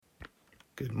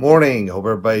Good morning. Hope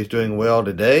everybody's doing well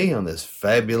today on this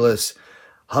fabulous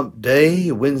hump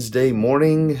day, Wednesday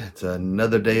morning. It's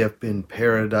another day up in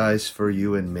paradise for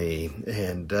you and me.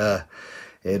 And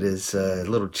it is a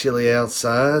little chilly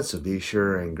outside, so be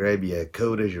sure and grab you a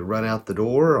coat as you run out the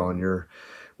door on your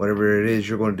whatever it is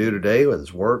you're going to do today, whether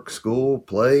it's work, school,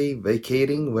 play,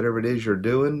 vacating, whatever it is you're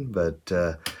doing. But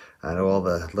I know all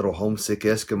the little homesick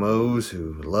Eskimos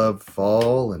who love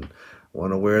fall and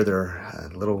want to wear their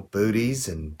little booties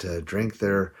and drink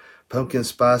their pumpkin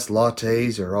spice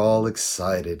lattes are all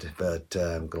excited, but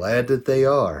I'm glad that they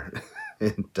are.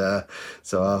 And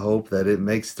so I hope that it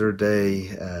makes their day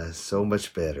so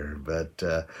much better. But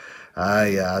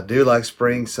I do like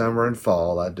spring, summer, and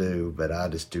fall. I do, but I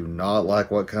just do not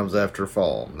like what comes after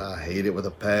fall. I hate it with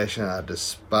a passion. I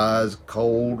despise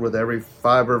cold with every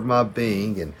fiber of my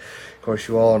being. And of course,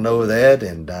 you all know that,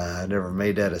 and I never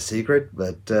made that a secret.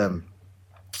 But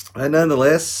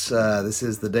nonetheless, this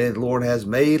is the day the Lord has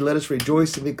made. Let us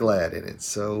rejoice and be glad in it.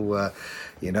 So,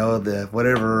 the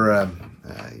whatever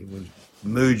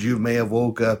mood you may have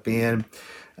woke up in,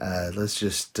 let's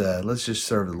just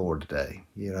serve the Lord today.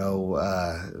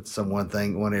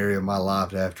 One area of my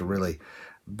life that I have to really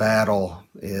battle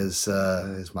is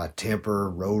my temper,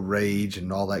 road rage,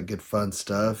 and all that good fun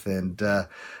stuff. And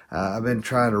I've been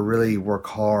trying to really work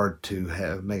hard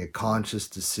to make a conscious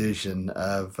decision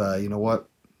of, you know what,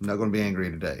 I'm not going to be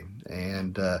angry today,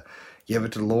 and give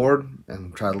it to the Lord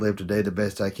and try to live today the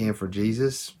best I can for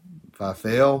Jesus. If I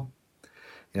fail,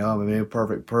 I'm an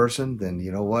imperfect person, then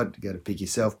you know what? You got to pick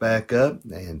yourself back up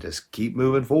and just keep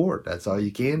moving forward. That's all you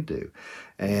can do.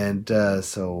 And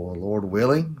so, Lord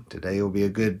willing, today will be a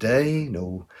good day.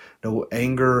 No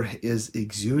anger is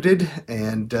exuded,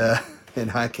 and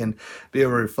and I can be a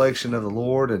reflection of the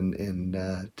Lord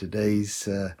in today's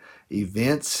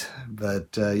events.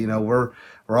 But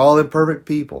we're all imperfect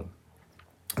people.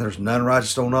 There's none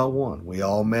righteous, no, not one. We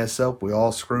all mess up. We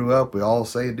all screw up. We all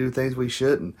say and do things we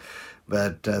shouldn't.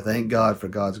 But thank God for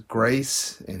God's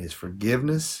grace and His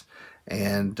forgiveness.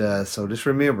 And so just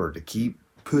remember to keep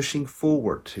pushing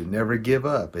forward, to never give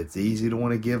up. It's easy to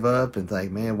want to give up and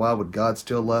think, man, why would God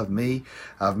still love me?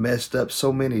 I've messed up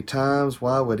so many times.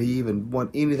 Why would He even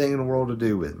want anything in the world to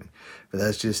do with me? But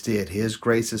that's just it. His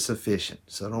grace is sufficient.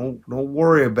 So don't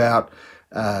worry about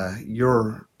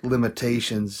your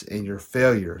limitations and your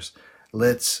failures.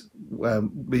 Let's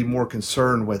be more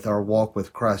concerned with our walk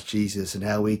with Christ Jesus and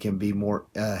how we can be more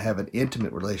have an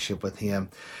intimate relationship with Him,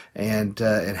 and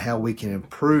how we can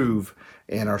improve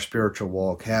in our spiritual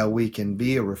walk, how we can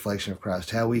be a reflection of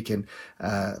Christ, how we can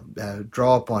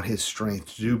draw upon His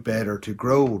strength to do better, to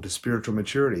grow to spiritual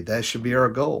maturity. That should be our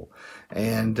goal.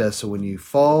 And so when you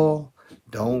fall,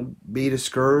 don't be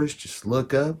discouraged. Just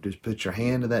look up. Just put your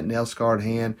hand in that nail-scarred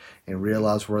hand and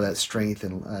realize where that strength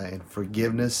and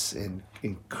forgiveness and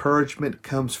encouragement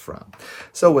comes from.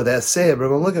 So with that said, we're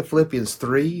going to look at Philippians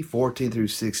 3:14 through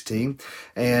 16.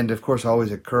 And of course, I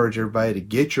always encourage everybody to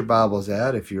get your Bibles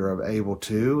out if you're able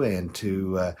to, and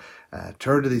to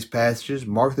turn to these passages,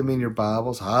 mark them in your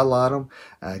Bibles, highlight them,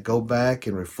 go back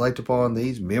and reflect upon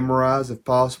these, memorize if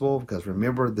possible, because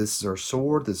remember, this is our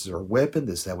sword, this is our weapon,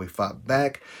 this is how we fight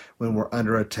back when we're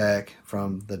under attack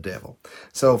from the devil.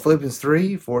 So Philippians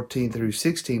 3:14 through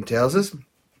 16 tells us,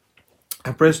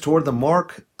 I press toward the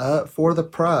mark for the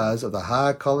prize of the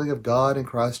high calling of God in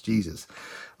Christ Jesus.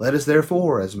 Let us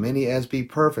therefore, as many as be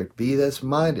perfect, be thus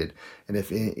minded. And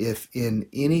if in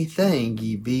anything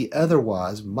ye be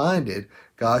otherwise minded,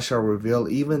 God shall reveal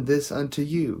even this unto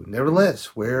you.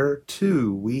 Nevertheless,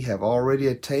 whereto we have already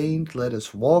attained, let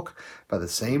us walk by the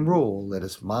same rule. Let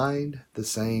us mind the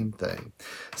same thing.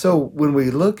 So when we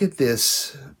look at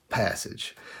this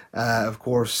passage, of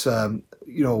course,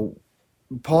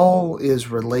 Paul is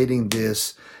relating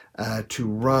this to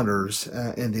runners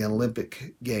in the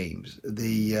Olympic Games,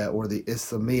 or the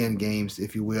Isthmian Games,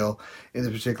 if you will, in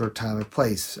this particular time and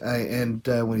place. And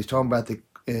when he's talking about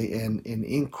an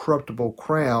incorruptible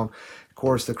crown, of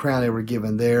course, the crown they were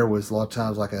given there was a lot of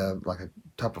times like a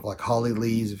type of like holly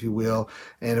leaves, if you will,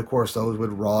 and of course those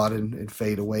would rot and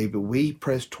fade away. But we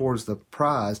press towards the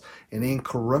prize, an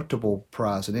incorruptible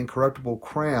prize, an incorruptible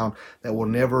crown that will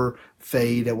never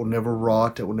fade, that will never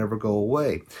rot, that will never go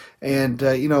away. And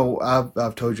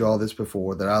I've told you all this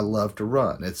before, that I love to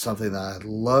run. It's something that I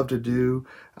love to do.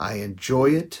 I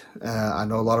enjoy it. I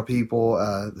know a lot of people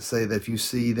say that if you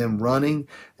see them running,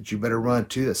 that you better run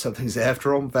too, that something's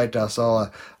after them. In fact, I saw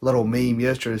a little meme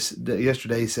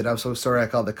yesterday said, I'm so sorry I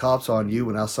called the cops on you.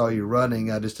 When I saw you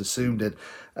running, I just assumed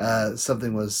that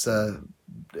something was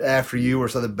after you or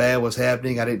something bad was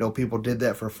happening. I didn't know people did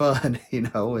that for fun,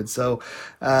 and so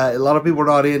a lot of people are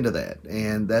not into that,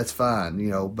 and that's fine,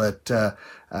 but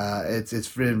it's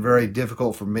been very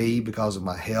difficult for me because of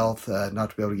my health, not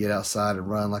to be able to get outside and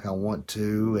run like I want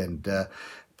to, and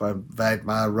in fact,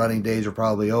 my running days are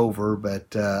probably over,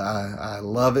 but I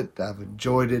love it. I've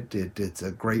enjoyed it. It's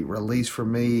a great release for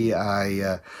me.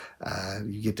 You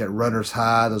get that runner's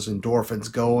high, those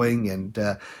endorphins going, and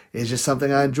it's just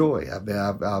something I enjoy. I've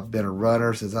been a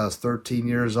runner since I was 13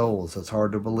 years old, so it's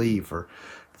hard to believe. For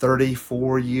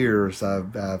 34 years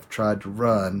I've tried to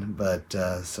run, but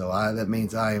that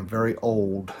means I am very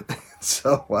old.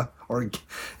 I'm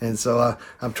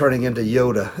turning into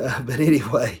Yoda. But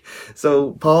anyway,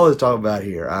 so Paul is talking about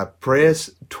here. I press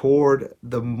toward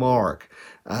the mark.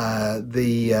 When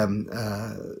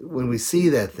we see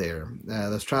that there,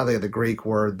 let's try to think of the Greek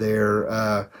word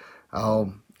there.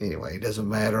 Anyway, it doesn't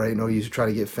matter. Ain't no use to try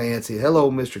to get fancy.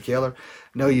 Hello, Mr. Keller.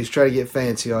 No use to try to get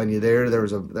fancy on you there.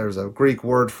 There's a Greek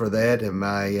word for that, and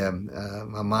my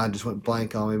mind just went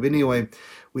blank on me. But anyway,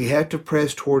 we have to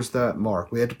press towards that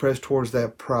mark. We have to press towards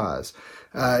that prize.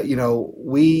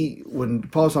 When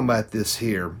Paul's talking about this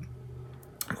here,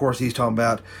 of course, he's talking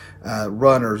about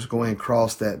runners going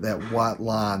across that white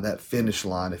line, that finish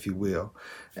line, if you will.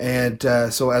 And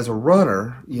so as a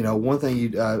runner, one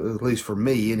thing, at least for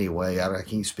me anyway, I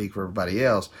can't speak for everybody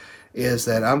else, is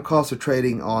that I'm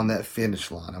concentrating on that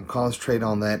finish line. I'm concentrating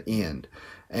on that end.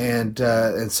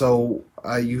 And so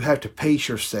you have to pace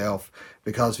yourself,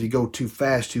 because if you go too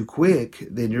fast, too quick,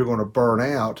 then you're going to burn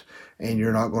out and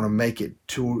you're not going to make it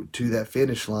to that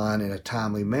finish line in a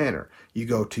timely manner. You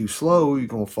go too slow, you're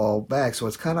going to fall back. So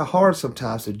it's kind of hard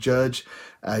sometimes to judge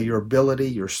your ability,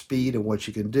 your speed, and what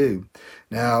you can do.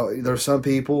 Now, there's some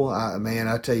people, I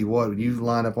tell you what, when you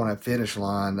line up on that finish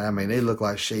line, they look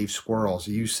like shaved squirrels.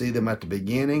 You see them at the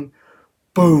beginning,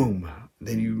 boom.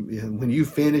 Then when you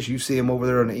finish, you see them over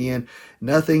there on the end.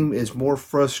 Nothing is more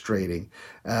frustrating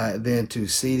than to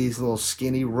see these little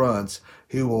skinny runts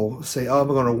who will say, "Oh, I'm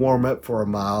going to warm up for a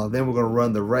mile, and then we're going to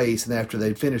run the race." And after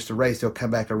they finish the race, they'll come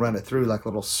back and run it through like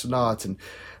little snots. And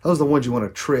those are the ones you want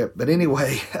to trip. But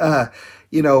anyway,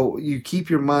 you keep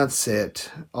your mindset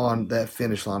on that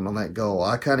finish line, on that goal.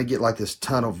 I kind of get like this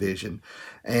tunnel vision,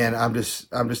 and I'm just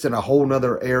in a whole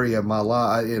nother area of my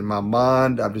life, in my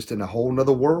mind. I'm just in a whole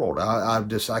nother world. I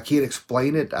can't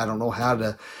explain it. I don't know how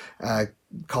to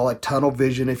call it tunnel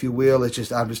vision, if you will. It's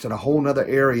just I'm just in a whole nother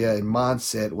area and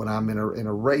mindset when I'm in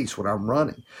a race, when I'm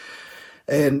running.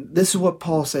 And this is what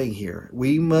Paul's saying here.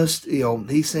 We must,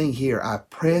 he's saying here, I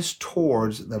press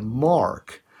towards the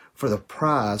mark for the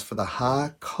prize, for the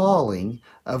high calling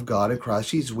of God in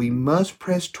Christ Jesus. We must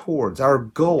press towards our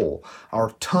goal.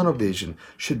 Our tunnel vision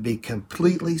should be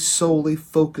completely, solely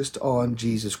focused on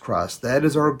Jesus Christ. That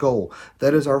is our goal.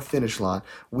 That is our finish line.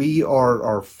 We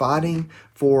are fighting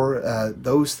for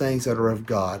those things that are of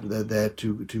God, that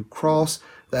to cross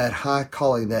that high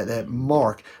calling, that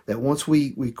mark, that once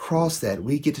we cross that,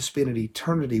 we get to spend an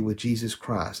eternity with Jesus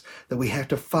Christ. That we have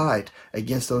to fight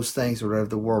against those things that are of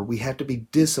the world. We have to be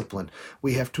disciplined.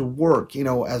 We have to work.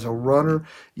 As a runner,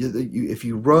 if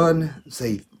you run,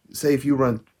 say if you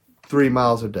run 3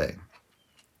 miles a day,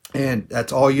 and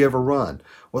that's all you ever run,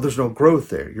 well, there's no growth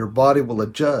there. Your body will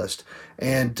adjust,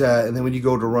 and then when you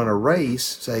go to run a race,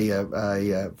 say a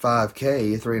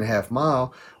 5K, a 3.5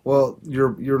 mile, well,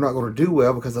 you're not going to do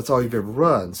well because that's all you've ever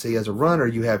run. See, as a runner,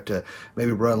 you have to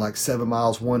maybe run like 7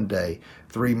 miles one day,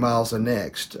 3 miles the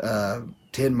next,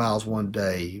 10 miles one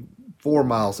day, 4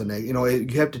 miles the next.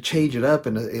 You have to change it up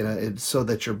so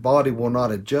that your body will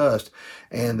not adjust,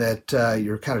 and that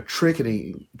you're kind of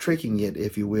tricking it,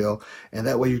 if you will, and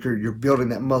that way you're building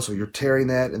that muscle. You're tearing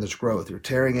that, and there's growth. You're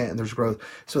tearing it, and there's growth,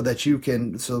 so that you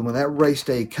can. So when that race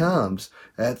day comes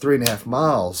at 3.5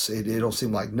 miles, it'll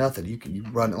seem like nothing. You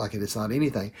run it like it's not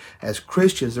anything. As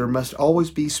Christians, there must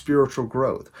always be spiritual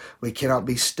growth. We cannot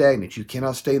be stagnant. You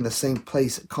cannot stay in the same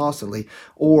place constantly,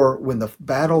 or when the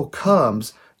battle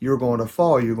comes, you're going to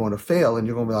fall, you're going to fail, and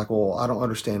you're going to be like, well, I don't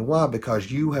understand why, because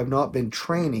you have not been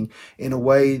training in a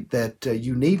way that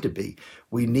you need to be.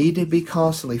 We need to be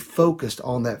constantly focused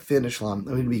on that finish line.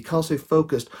 We need to be constantly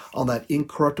focused on that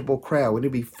incorruptible crown. We need to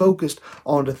be focused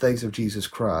on the things of Jesus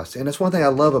Christ. And that's one thing I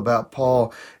love about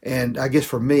Paul, and I guess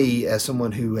for me, as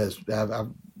someone who has,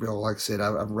 like I said,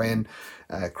 I've ran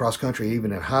cross country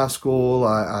even in high school.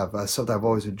 Something I've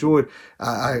always enjoyed.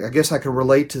 I guess I can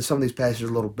relate to some of these passages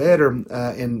a little better,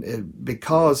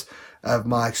 because of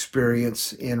my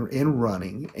experience in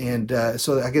running. And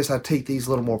so I guess I take these a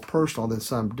little more personal than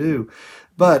some do.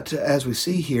 But as we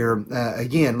see here,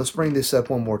 again, let's bring this up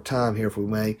one more time here, if we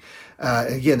may.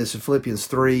 Again, this is Philippians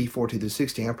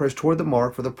 3:14-16. I press toward the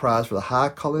mark for the prize for the high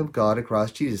calling of God in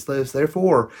Christ Jesus. Let us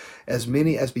therefore, as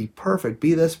many as be perfect,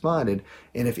 be thus minded.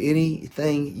 And if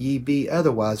anything ye be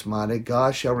otherwise minded,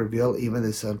 God shall reveal even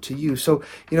this unto you. So,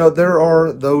 there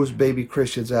are those baby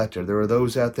Christians out there. There are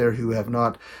those out there who have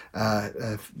not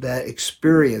that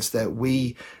experience that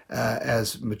we,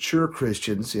 as mature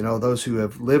Christians, those who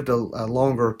have lived a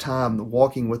longer time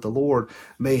walking with the Lord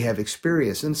may have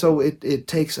experienced. And so it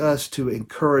takes us to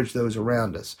encourage those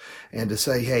around us and to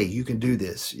say, hey, you can do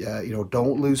this.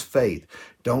 Don't lose faith.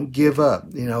 Don't give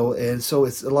up, and so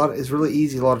it's really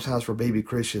easy a lot of times for baby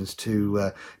Christians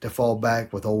to fall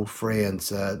back with old friends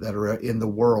that are in the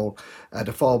world,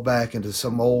 to fall back into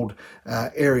some old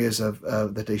areas of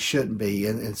that they shouldn't be,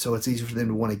 and so it's easy for them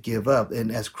to want to give up.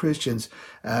 And as Christians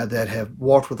that have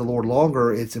walked with the Lord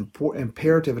longer, it's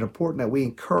imperative and important that we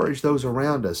encourage those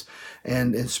around us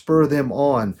and spur them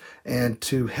on and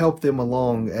to help them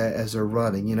along as they're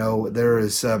running. There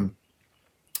is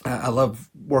I love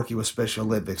working with Special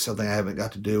Olympics, something I haven't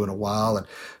got to do in a while, and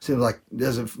it seems like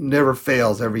it never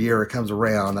fails every year it comes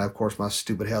around. Of course, my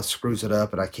stupid health screws it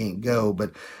up, and I can't go.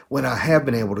 But when I have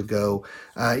been able to go,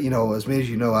 as many as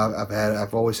you know,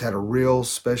 I've always had a real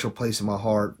special place in my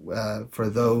heart for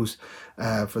those,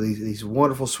 for these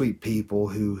wonderful, sweet people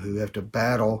who have to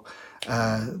battle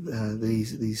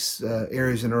these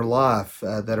areas in their life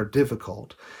that are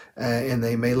difficult, and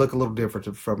they may look a little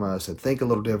different from us and think a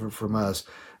little different from us.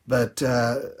 But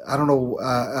I don't know.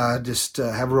 I just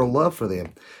have a real love for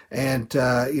them, and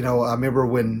I remember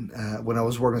when I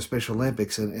was working at Special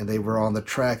Olympics and they were on the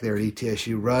track there at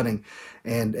ETSU running,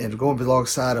 and going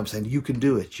alongside them saying, "You can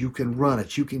do it. You can run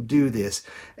it. You can do this,"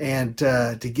 and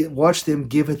to watch them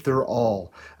give it their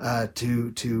all,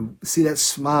 to see that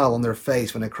smile on their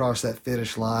face when they cross that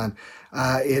finish line.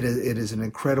 It is an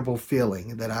incredible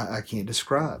feeling that I can't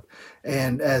describe.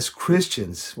 And as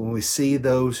Christians, when we see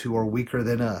those who are weaker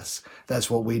than us,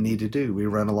 that's what we need to do. We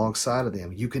run alongside of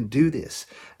them. You can do this.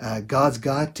 God's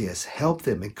got this. Help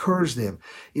them. Encourage them.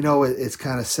 It's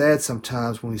kind of sad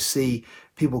sometimes when we see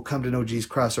people come to know Jesus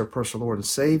Christ, our personal Lord and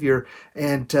Savior,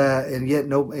 and yet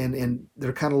and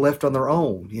they're kind of left on their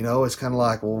own. It's kind of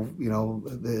like, well,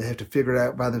 they have to figure it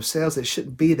out by themselves. It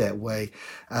shouldn't be that way.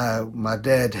 My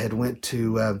dad had went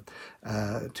to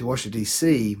Washington,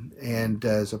 D.C., and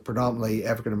as a predominantly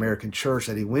African American church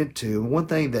that he went to. And one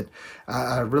thing that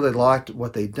I really liked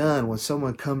what they done when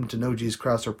someone come to know Jesus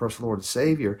Christ, our personal Lord and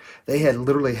Savior, they had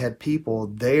literally had people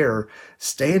there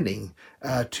standing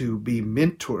to be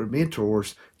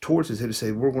mentors towards us, to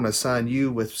say, we're going to assign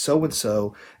you with so and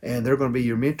so, and they're going to be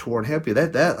your mentor and help you.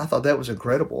 That I thought that was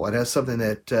incredible, and that's something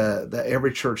that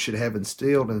every church should have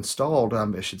installed.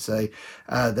 I should say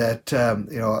that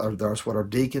that's what our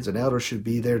deacons and elders should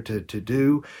be there to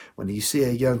do. When you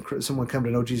see someone come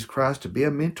to know Jesus Christ, to be a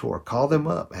mentor, call them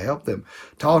up, help them,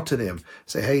 talk to them,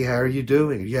 say, hey, how are you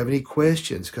doing? Do you have any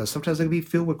questions? Because sometimes they can be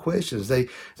filled with questions. They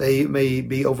may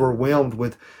be overwhelmed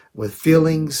with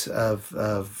feelings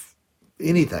of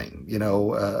anything,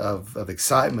 of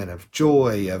excitement, of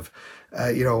joy, of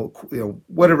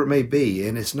whatever it may be.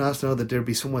 And it's nice to know that there'd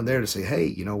be someone there to say,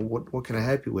 hey, what can I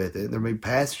help you with? And there may be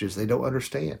passages they don't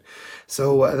understand.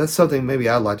 So that's something maybe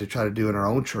I'd like to try to do in our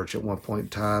own church at one point in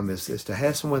time, is to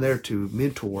have someone there to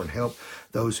mentor and help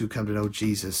those who come to know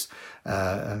Jesus,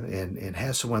 and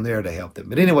have someone there to help them.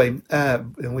 But anyway,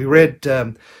 and we read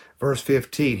verse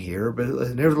 15 here, but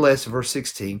nevertheless, in verse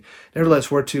 16,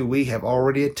 nevertheless, whereto we have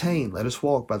already attained, let us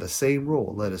walk by the same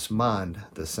rule, let us mind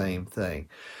the same thing.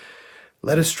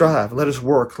 Let us strive, let us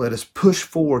work, let us push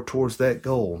forward towards that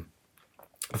goal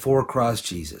for Christ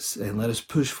Jesus, and let us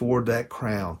push forward that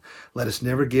crown. Let us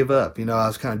never give up. I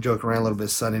was kind of joking around a little bit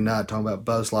Sunday night talking about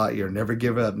Buzz Lightyear, never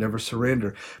give up, never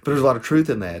surrender. But there's a lot of truth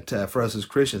in that for us as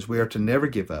Christians. We are to never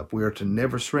give up. We are to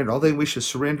never surrender. All thing we should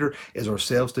surrender is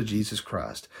ourselves to Jesus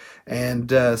Christ.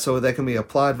 And so that can be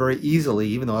applied very easily,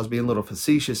 even though I was being a little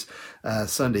facetious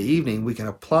Sunday evening. We can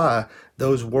apply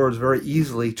those words very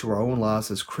easily to our own lives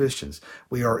as Christians.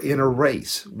 We are in a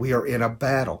race. We are in a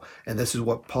battle. And this is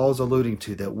what Paul's alluding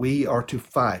to, that we are to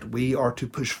fight. We are to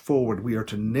push forward. We are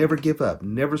to never give up,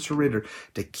 never surrender,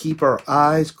 to keep our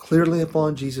eyes clearly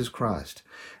upon Jesus Christ.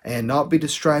 and not be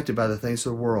distracted by the things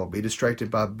of the world, be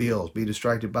distracted by bills, be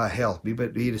distracted by health, be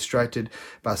distracted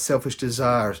by selfish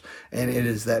desires. And it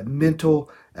is that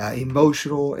mental,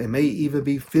 emotional, and may even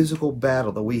be physical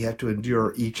battle that we have to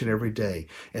endure each and every day.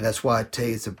 And that's why I tell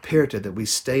you it's imperative that we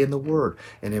stay in the Word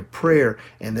and in prayer,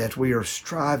 and that we are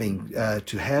striving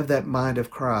to have that mind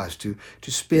of Christ, to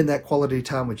spend that quality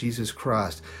time with Jesus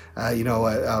Christ. I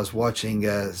was watching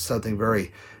something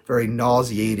very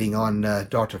nauseating on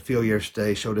Dr. Phil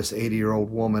yesterday. Showed this 80-year-old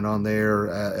woman on there.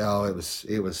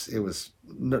 It was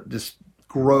just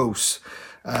gross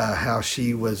how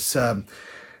she was. I'm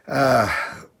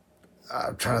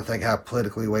trying to think how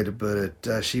politically way to put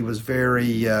it. She was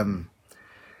very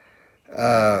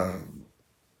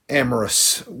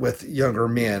amorous with younger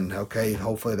men. Okay,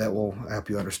 hopefully that will help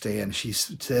you understand. She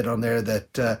said on there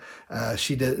that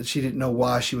she didn't know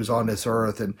why she was on this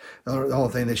earth, and the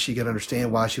only thing that she could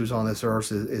understand why she was on this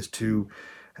earth is to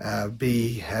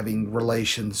be having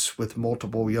relations with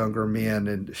multiple younger men.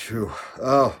 And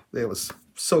it was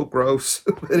so gross.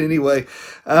 But anyway,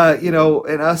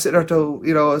 and I sit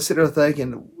there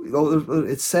thinking,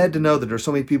 it's sad to know that there's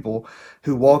so many people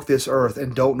who walk this earth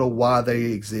and don't know why they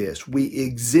exist. We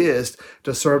exist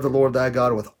to serve the Lord thy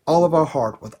God with all of our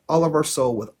heart, with all of our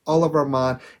soul, with all of our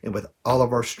mind, and with all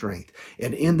of our strength.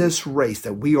 And in this race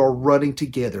that we are running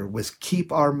together, was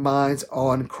keep our minds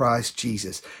on Christ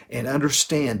Jesus and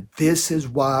understand this is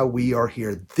why we are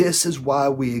here. This is why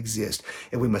we exist.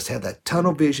 And we must have that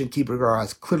tunnel vision, keeping our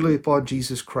eyes clearly upon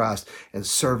Jesus Christ and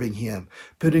serving Him,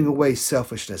 putting away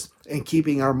selfishness, and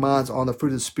keeping our minds on the fruit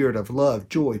of the Spirit of love,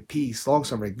 joy, peace,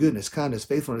 long-suffering, goodness, kindness,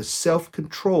 faithfulness,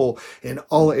 self-control in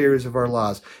all areas of our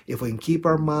lives. If we can keep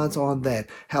our minds on that,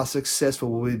 how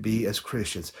successful will we be as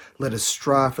Christians? Let us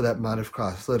strive for that mind of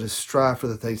Christ. Let us strive for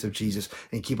the things of Jesus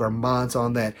and keep our minds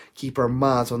on that. Keep our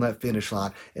minds on that finish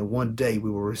line. And one day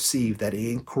we will receive that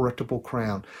incorruptible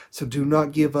crown. So do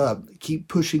not give up. Keep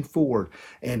pushing forward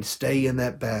and stay in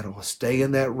that battle. Stay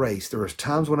in that race. There was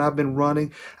times when I've been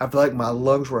running, I feel like my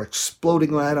lungs were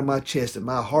exploding out of my chest, and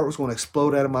my heart was going to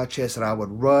explode out of my chest, and I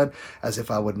would run as if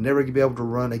I would never be able to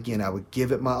run again. I would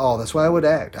give it my all. That's why I would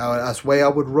act. That's the way I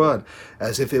would run,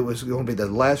 as if it was going to be the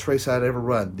last race I'd ever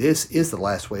run. This is the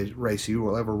last race you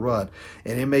will ever run.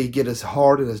 And it may get as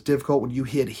hard and as difficult when you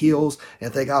hit hills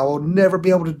and think, I will never be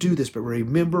able to do this. But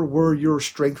remember where your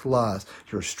strength lies.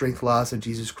 Your strength lies in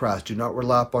Jesus Christ. Do not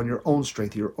rely upon your own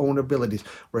strength, your own abilities.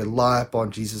 Rely upon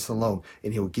Jesus alone,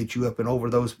 and He will get you up and over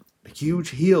those huge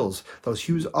hills, those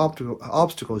huge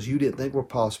obstacles you didn't think were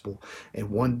possible. And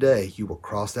one day you will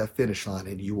cross that finish line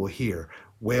and you will hear,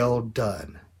 well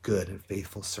done, good and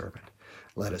faithful servant.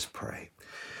 Let us pray.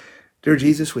 Dear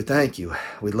Jesus, we thank you.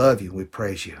 We love you. We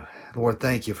praise you. Lord,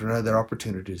 thank you for another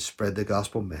opportunity to spread the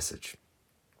gospel message.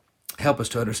 Help us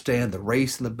to understand the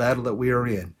race and the battle that we are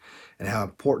in, and how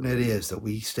important it is that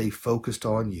we stay focused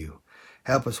on you.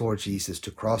 Help us, Lord Jesus, to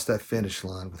cross that finish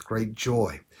line with great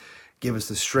joy. Give us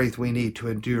the strength we need to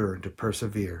endure and to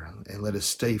persevere. And let us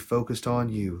stay focused on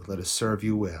you. Let us serve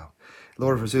you well.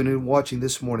 Lord, if there's anyone watching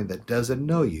this morning that doesn't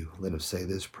know you, let them say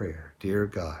this prayer. Dear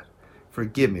God,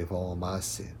 forgive me of all my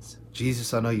sins.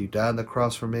 Jesus, I know you died on the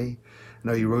cross for me. I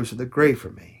know you rose from the grave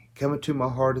for me. Come into my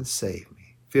heart and save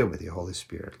me. Fill me with your Holy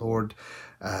Spirit. Lord,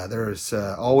 there's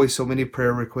always so many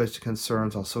prayer requests and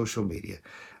concerns on social media.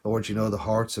 Lord, you know the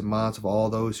hearts and minds of all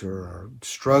those who are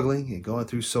struggling and going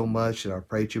through so much, and I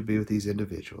pray that you be with these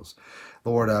individuals.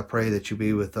 Lord, I pray that you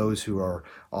be with those who are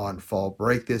on fall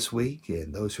break this week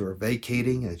and those who are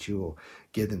vacating, that you will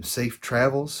give them safe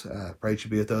travels. I pray that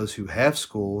you be with those who have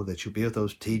school, that you'll be with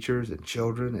those teachers and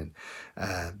children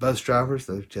and bus drivers,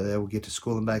 that they will get to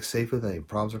school and back safely without any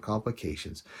problems or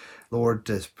complications. Lord,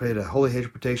 just pray a holy hedge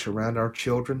of protection around our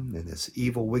children in this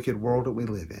evil, wicked world that we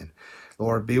live in.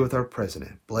 Lord, be with our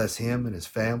president. Bless him and his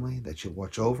family, that you'll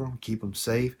watch over him, keep him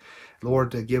safe.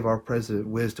 Lord, to give our president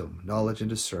wisdom, knowledge, and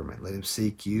discernment. Let him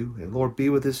seek you. And Lord, be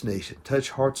with this nation. Touch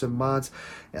hearts and minds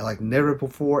like never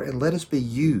before, and let us be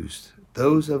used.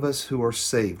 Those of us who are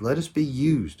saved, let us be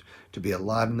used to be a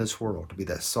light in this world, to be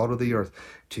that salt of the earth,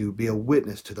 to be a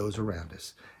witness to those around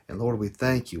us. And Lord, we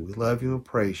thank you, we love you, and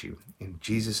praise you. In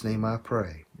Jesus' name I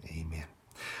pray. Amen.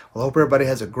 Well, I hope everybody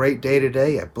has a great day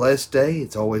today, a blessed day.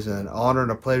 It's always an honor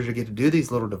and a pleasure to get to do these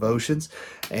little devotions.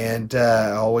 And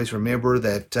I always remember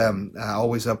that I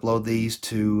always upload these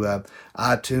to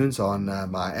iTunes, on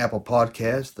my Apple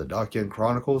Podcast, the Doc Young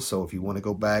Chronicles. So if you want to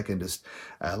go back and just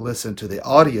listen to the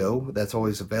audio, that's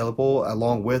always available,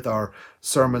 along with our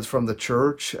sermons from the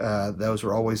church. Those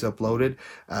are always uploaded.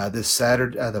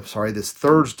 This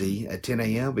Thursday at 10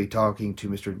 a.m., I'll be talking to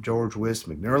Mr. George Wist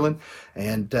McNerlin,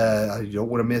 and you don't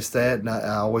want to miss that. And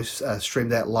I always stream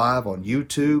that live on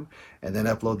YouTube and then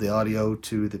upload the audio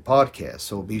to the podcast.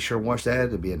 So be sure to watch that.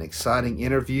 It'll be an exciting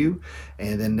interview.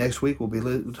 And then next week we'll be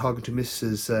talking to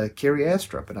Mrs. Carrie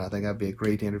Astrup, and I think that'd be a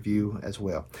great interview as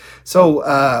well. So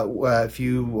if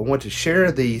you want to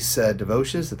share these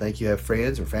devotions, I think you have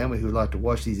friends or family who would like to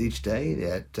watch these each day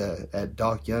at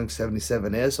Doc Young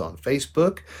 77S on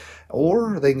Facebook,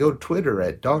 or they can go to Twitter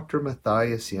at Dr.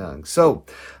 Matthias Young. So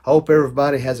hope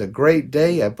everybody has a great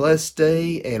day, a blessed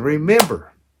day, and remember,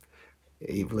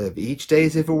 you live each day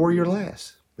as if it were your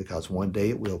last, because one day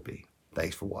it will be.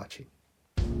 Thanks for watching.